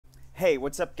Hey,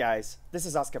 what's up guys? This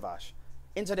is Ozkavosh.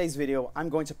 In today's video, I'm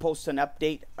going to post an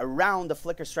update around the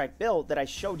Flicker Strike build that I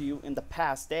showed you in the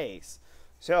past days.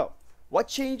 So, what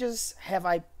changes have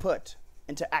I put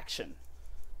into action?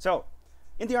 So,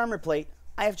 in the armor plate,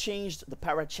 I have changed the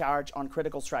power charge on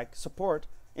critical strike support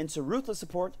into ruthless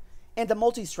support, and the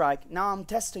multi-strike. Now I'm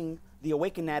testing the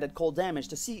awaken added cold damage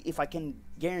to see if I can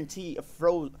guarantee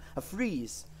a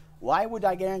freeze. Why would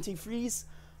I guarantee freeze?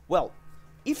 Well,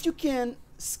 if you can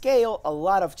scale a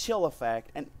lot of chill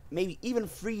effect and maybe even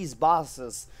freeze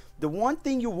bosses, the one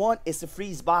thing you want is to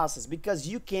freeze bosses, because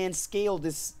you can scale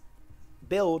this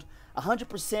build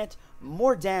 100%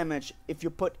 more damage if you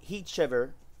put heat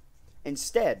shiver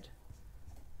instead.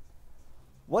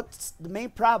 What's the main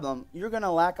problem? You're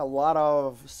gonna lack a lot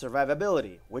of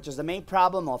survivability, which is the main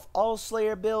problem of all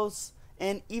Slayer builds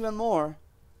and even more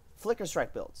Flicker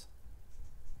Strike builds.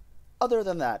 Other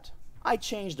than that, I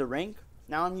changed the ring.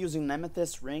 Now I'm using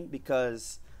Nemesis ring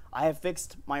because I have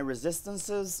fixed my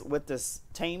resistances with this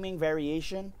taming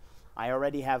variation. I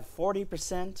already have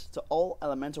 40% to all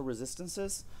elemental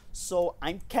resistances, so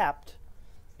I'm capped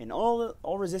in all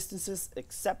resistances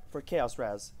except for Chaos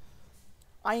Res.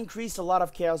 I increased a lot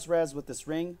of Chaos Res with this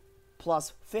ring,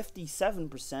 plus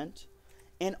 57%,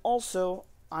 and also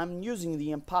I'm using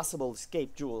the Impossible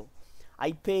Escape Jewel.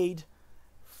 I paid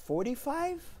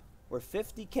 45 or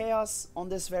 50 Chaos on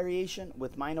this variation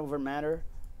with Mind Over Matter.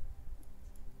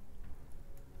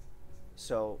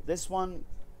 So this one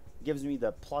gives me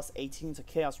the plus 18 to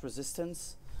Chaos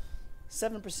Resistance,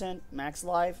 7% max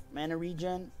life, mana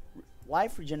regen,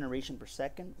 life regeneration per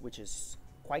second, which is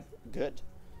quite good,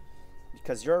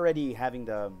 because you're already having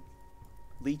the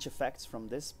leech effects from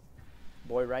this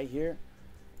boy right here.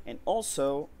 And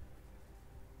also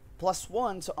plus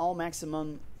 1 to all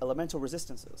maximum elemental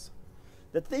resistances.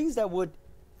 The things that would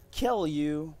kill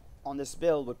you on this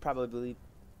build would probably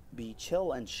be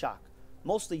chill and shock.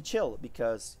 Mostly chill,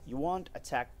 because you want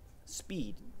attack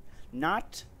speed.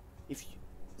 Not if you,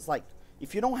 it's like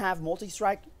if you don't have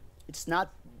multi-strike, it's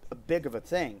not a big of a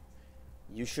thing.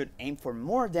 You should aim for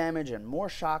more damage and more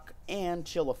shock and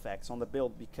chill effects on the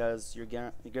build, because you're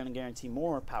gonna guarantee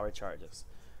more power charges.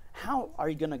 How are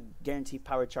you gonna guarantee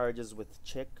power charges with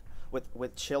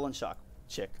chill and shock?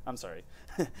 I'm sorry.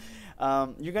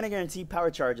 You're gonna guarantee power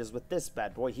charges with this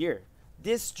bad boy here.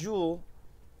 This jewel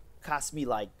cost me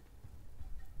like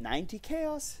 90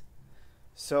 chaos.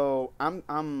 So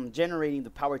I'm generating the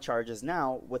power charges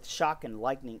now with shock and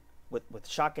lightning, with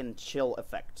shock and chill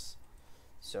effects.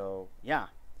 So yeah,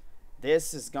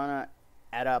 this is gonna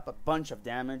add up a bunch of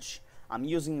damage. I'm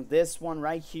using this one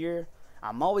right here.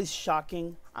 I'm always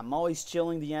shocking, I'm always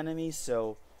chilling the enemy,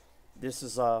 so this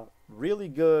is a really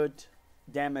good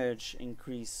damage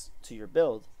increase to your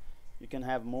build. You can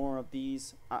have more of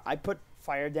these. I put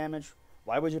fire damage.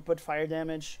 Why would you put fire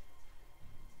damage?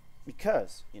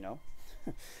 Because, you know,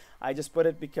 I just put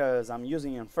it because I'm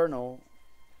using Infernal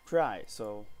cry,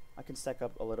 so I can stack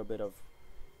up a little bit of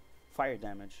fire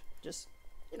damage, just,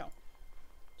 you know,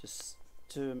 just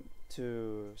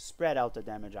to spread out the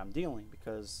damage I'm dealing,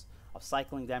 because of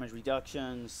cycling damage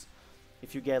reductions.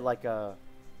 If you get like a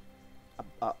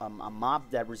mob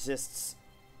that resists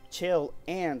chill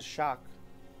and shock,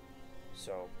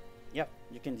 so yep,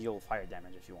 you can deal fire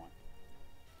damage if you want.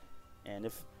 And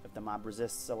if the mob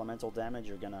resists elemental damage,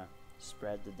 you're gonna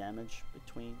spread the damage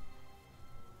between.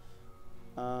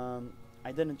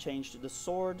 I didn't change to the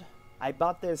sword. I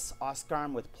bought this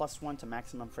Oscarm with plus 1 to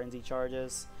maximum frenzy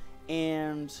charges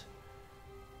and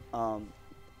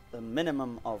the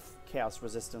minimum of chaos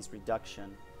resistance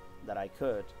reduction that I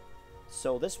could.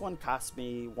 So this one cost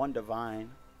me 1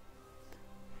 divine.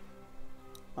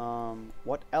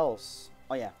 What else?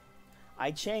 Oh yeah,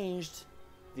 I changed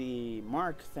the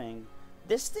mark thing.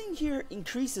 This thing here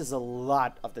increases a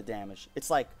lot of the damage. It's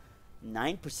like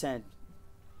 9%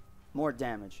 more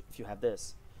damage if you have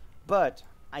this. But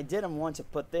I didn't want to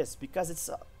put this because it's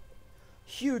a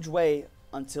huge way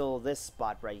until this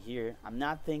spot right here. I'm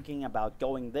not thinking about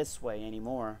going this way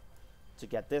anymore to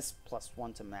get this plus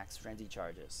 1 to max frenzy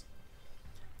charges.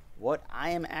 What I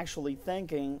am actually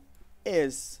thinking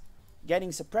is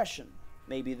getting suppression.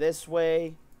 Maybe this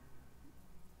way,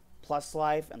 plus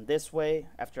life, and this way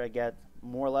after I get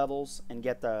more levels and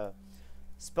get the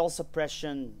spell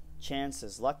suppression chance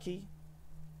is lucky.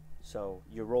 So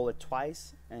you roll it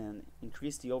twice and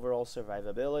increase the overall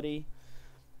survivability.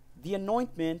 The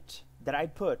anointment that I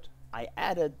put, I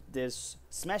added this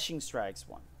smashing strikes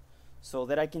one, so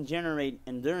that I can generate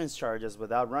endurance charges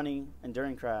without running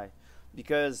enduring cry.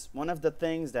 Because one of the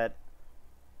things that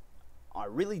are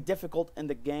really difficult in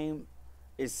the game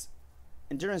is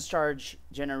endurance charge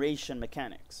generation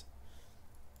mechanics.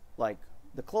 Like,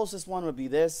 the closest one would be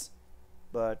this,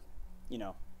 but, you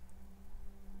know,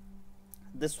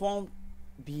 this won't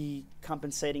be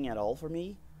compensating at all for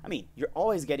me. I mean, you're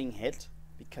always getting hit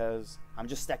because I'm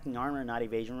just stacking armor, not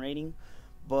evasion rating,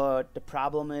 but the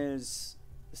problem is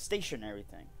the stationary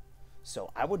thing.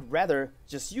 So I would rather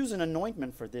just use an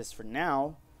anointment for this for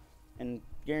now and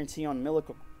guarantee on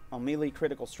melee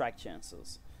critical strike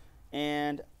chances.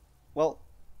 And, well,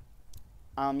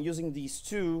 I'm using these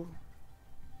 2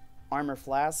 armor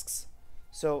flasks,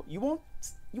 so you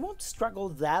won't struggle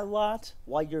that lot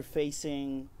while you're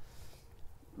facing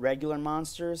regular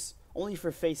monsters. Only if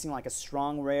you're facing like a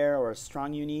strong rare or a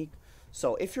strong unique.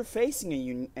 So if you're facing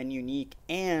a unique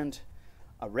and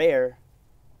a rare,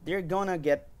 they're gonna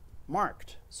get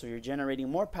marked. So you're generating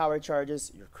more power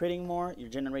charges, you're critting more, you're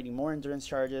generating more endurance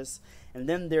charges, and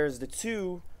then there's the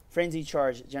 2 frenzy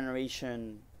charge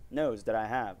generation nodes that I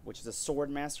have, which is the sword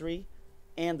mastery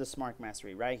and the smart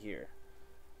mastery right here.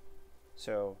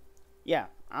 So yeah,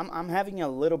 I'm having a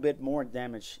little bit more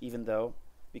damage, even though,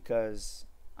 because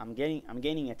I'm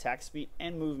gaining attack speed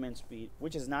and movement speed,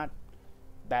 which is not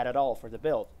bad at all for the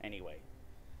build anyway.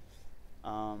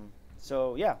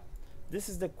 So yeah, this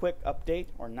is the quick update,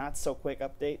 or not so quick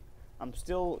update. I'm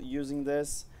still using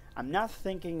this. I'm not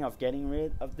thinking of getting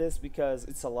rid of this because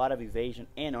it's a lot of evasion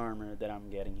and armor that I'm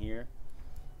getting here.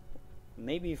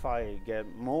 Maybe if I get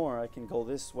more, I can go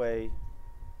this way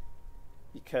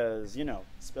because, you know,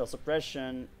 spell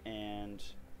suppression and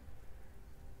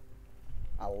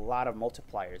a lot of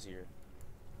multipliers here.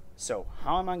 So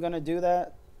how am I gonna do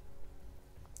that?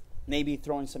 Maybe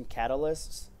throwing some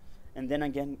catalysts, and then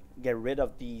again get rid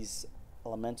of these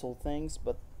elemental things,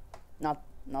 but not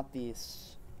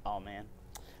these. Oh man,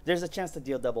 there's a chance to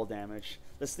deal double damage.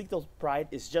 The Lethal Pride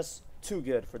is just too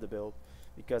good for the build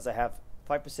because I have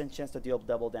 5% chance to deal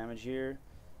double damage here,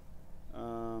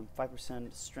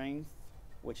 5% strength,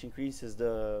 which increases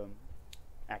the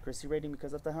accuracy rating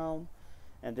because of the helm,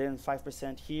 and then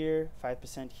 5% here,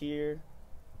 5% here.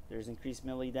 There's increased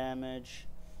melee damage.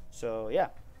 So yeah,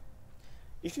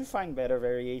 if you find better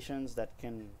variations that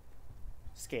can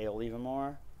scale even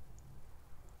more,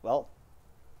 well,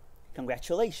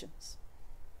 congratulations.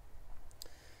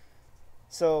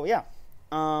 So yeah,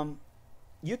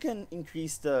 you can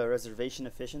increase the reservation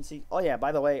efficiency. Oh yeah,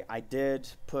 by the way, I did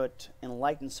put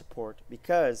enlightened support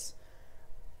because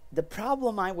the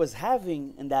problem I was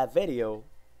having in that video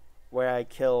where I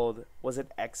killed, was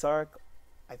it Exarch?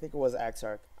 I think it was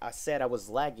Exarch. I said I was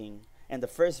lagging, and the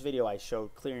first video I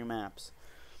showed clearing maps,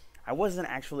 I wasn't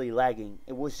actually lagging.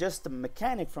 It was just the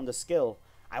mechanic from the skill.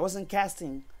 I wasn't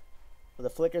casting the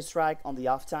Flicker Strike on the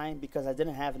off time because I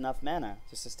didn't have enough mana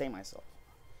to sustain myself.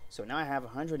 So now I have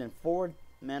 104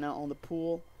 mana on the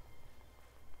pool,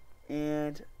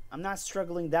 and I'm not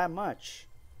struggling that much.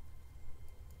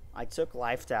 I took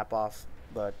life tap off,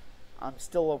 but I'm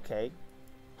still okay.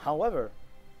 However,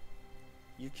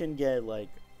 you can get like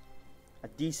a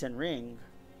decent ring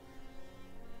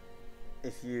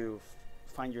if you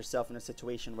find yourself in a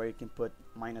situation where you can put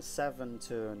 -7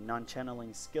 to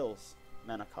non-channeling skills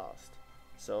mana cost.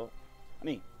 So, I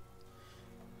mean,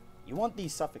 you want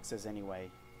these suffixes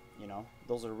anyway, you know,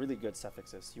 those are really good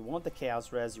suffixes. You want the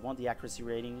chaos res, you want the accuracy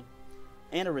rating,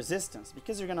 and a resistance,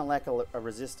 because you're gonna lack a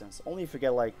resistance. Only if you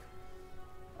get like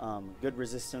good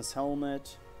resistance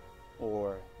helmet,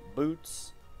 or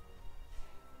boots,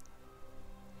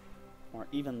 or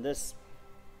even this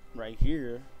right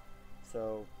here.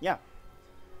 So yeah,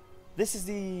 this is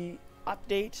the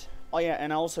update. Oh yeah,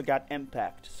 and I also got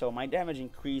impact, so my damage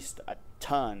increased a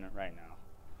ton right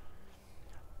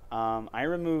now. I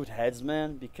removed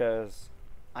Headsman because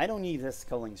I don't need this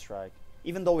Culling Strike,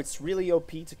 even though it's really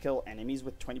OP to kill enemies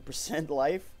with 20%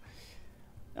 life.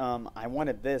 I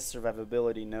wanted this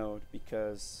survivability node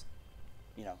because,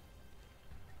 you know,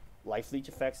 life leech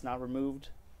effects not removed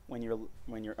when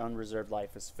your unreserved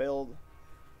life is filled.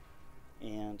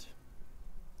 And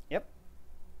yep,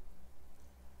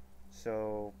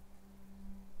 so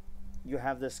you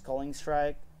have this Culling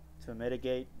Strike to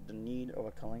mitigate the need of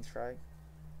a Culling Strike,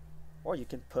 or you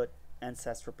can put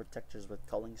Ancestral Protectors with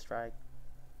Culling Strike.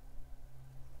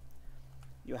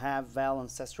 You have Val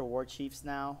Ancestral War Chiefs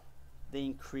now. They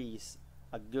increase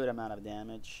a good amount of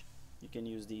damage. You can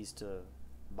use these to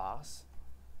boss.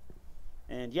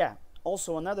 And yeah,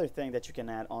 also another thing that you can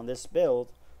add on this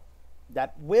build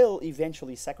that will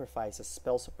eventually sacrifice a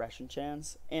spell suppression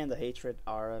chance and the hatred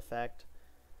aura effect.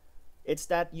 It's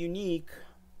that unique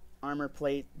armor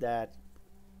plate that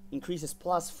increases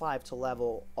 +5 to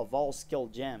level of all skill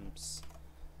gems.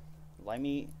 Let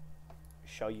me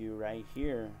show you right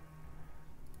here.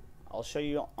 I'll show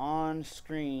you on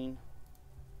screen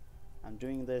I'm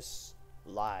doing this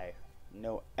live,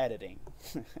 no editing.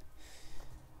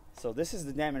 So this is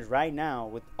the damage right now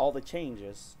with all the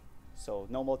changes. So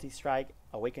no multi-strike,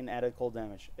 awaken added cold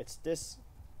damage. It's this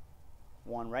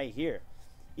one right here.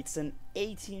 It's an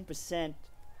 18%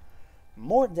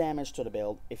 more damage to the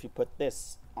build if you put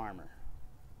this armor.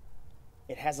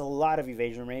 It has a lot of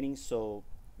evasion rating, so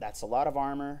that's a lot of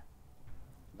armor.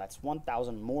 That's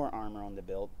 1,000 more armor on the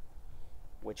build,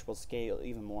 which will scale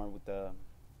even more with the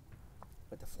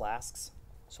flasks.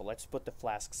 So let's put the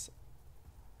flasks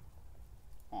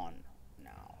on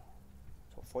now.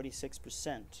 So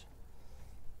 46%.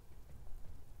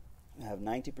 I have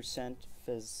 90%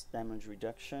 fizz damage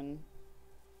reduction.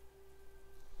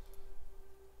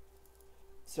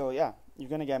 So yeah, you're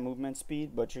gonna get movement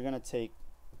speed, but you're gonna take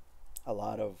a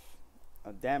lot of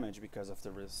damage because of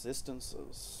the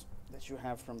resistances that you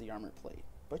have from the armor plate.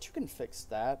 But you can fix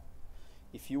that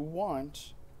if you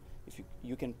want. If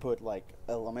you can put like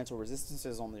elemental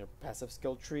resistances on your passive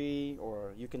skill tree,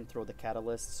 or you can throw the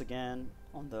catalysts again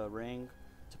on the ring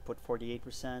to put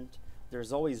 48%.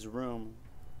 There's always room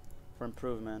for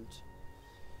improvement.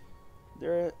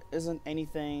 There isn't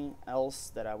anything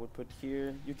else that I would put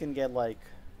here. You can get like,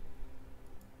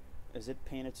 is it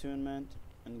pain attunement,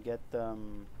 and get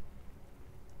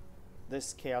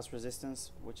this chaos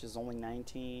resistance, which is only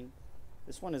 19.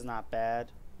 This one is not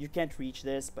bad. You can't reach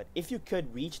this, but if you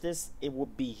could reach this, it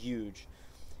would be huge.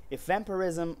 If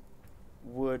vampirism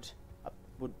were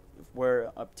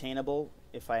obtainable,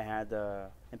 if I had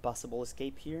impossible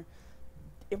escape here,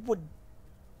 it would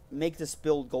make this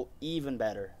build go even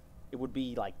better. It would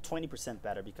be like 20%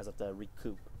 better because of the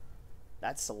recoup.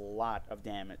 That's a lot of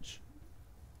damage.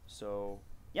 So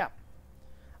yeah,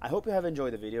 I hope you have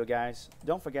enjoyed the video, guys.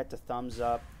 Don't forget to thumbs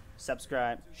up,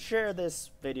 subscribe, share this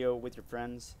video with your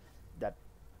friends that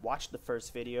watched the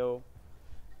first video,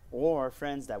 or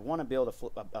friends that want to build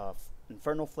a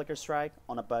Infernal Flicker Strike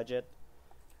on a budget.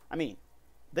 I mean,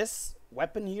 this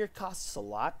weapon here costs a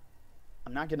lot,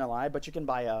 I'm not gonna lie, but you can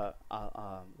buy a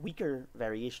weaker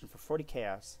variation for 40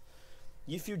 chaos.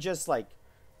 If you just like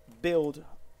build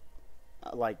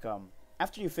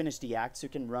after you finish the acts, you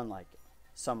can run like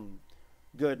some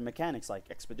good mechanics like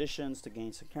expeditions to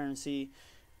gain some currency.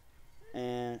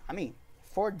 And I mean,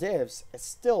 4 divs is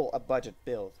still a budget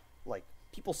build. Like,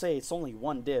 people say it's only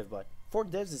 1 div, but 4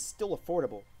 divs is still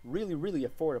affordable, really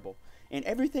affordable. And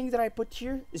everything that I put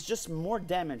here is just more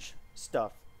damage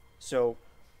stuff, so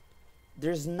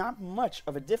there's not much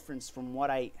of a difference from what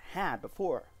I had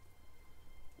before.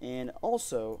 And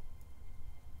also,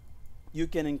 you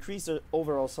can increase the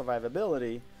overall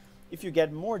survivability if you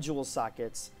get more jewel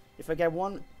sockets. If I get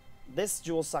this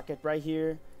jewel socket right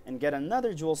here, and get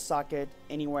another jewel socket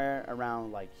anywhere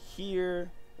around like here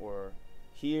or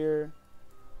here,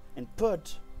 and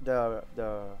put the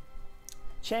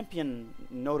champion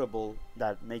notable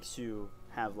that makes you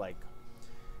have like,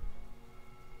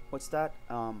 what's that,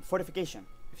 fortification.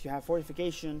 If you have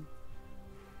fortification,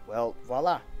 well,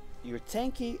 voila, you're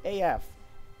tanky AF,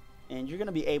 and you're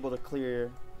gonna be able to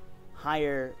clear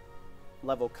higher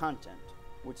level content,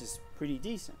 which is pretty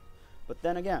decent. But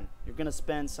then again, you're gonna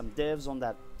spend some divs on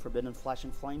that Forbidden Flash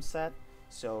and Flame set,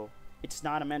 so it's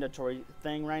not a mandatory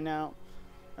thing right now.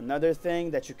 Another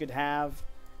thing that you could have,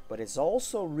 but it's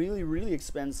also really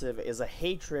expensive, is a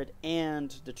Hatred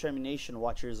and Determination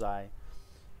Watcher's Eye,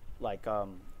 like a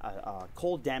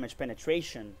cold damage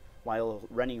penetration while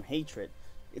running Hatred.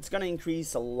 It's gonna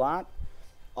increase a lot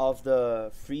of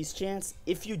the freeze chance.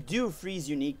 If you do freeze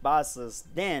unique bosses,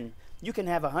 then you can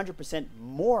have 100%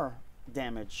 more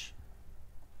damage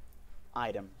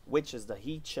item, which is the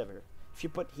Heat Shiver. If you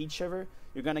put Heat Shiver,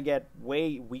 you're gonna get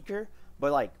way weaker,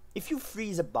 but like if you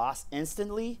freeze a boss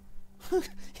instantly,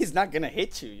 he's not gonna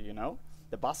hit you, you know?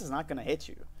 The boss is not gonna hit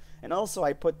you. And also,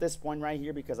 I put this point right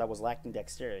here because I was lacking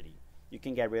dexterity. You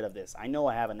can get rid of this. I know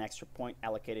I have an extra point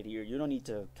allocated here. You don't need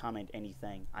to comment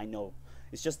anything. I know.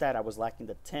 It's just that I was lacking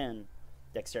the 10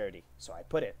 dexterity, so I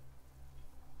put it.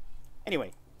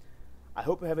 Anyway, I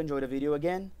hope you have enjoyed the video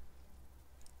again,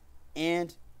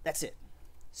 and that's it.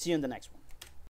 See you in the next one.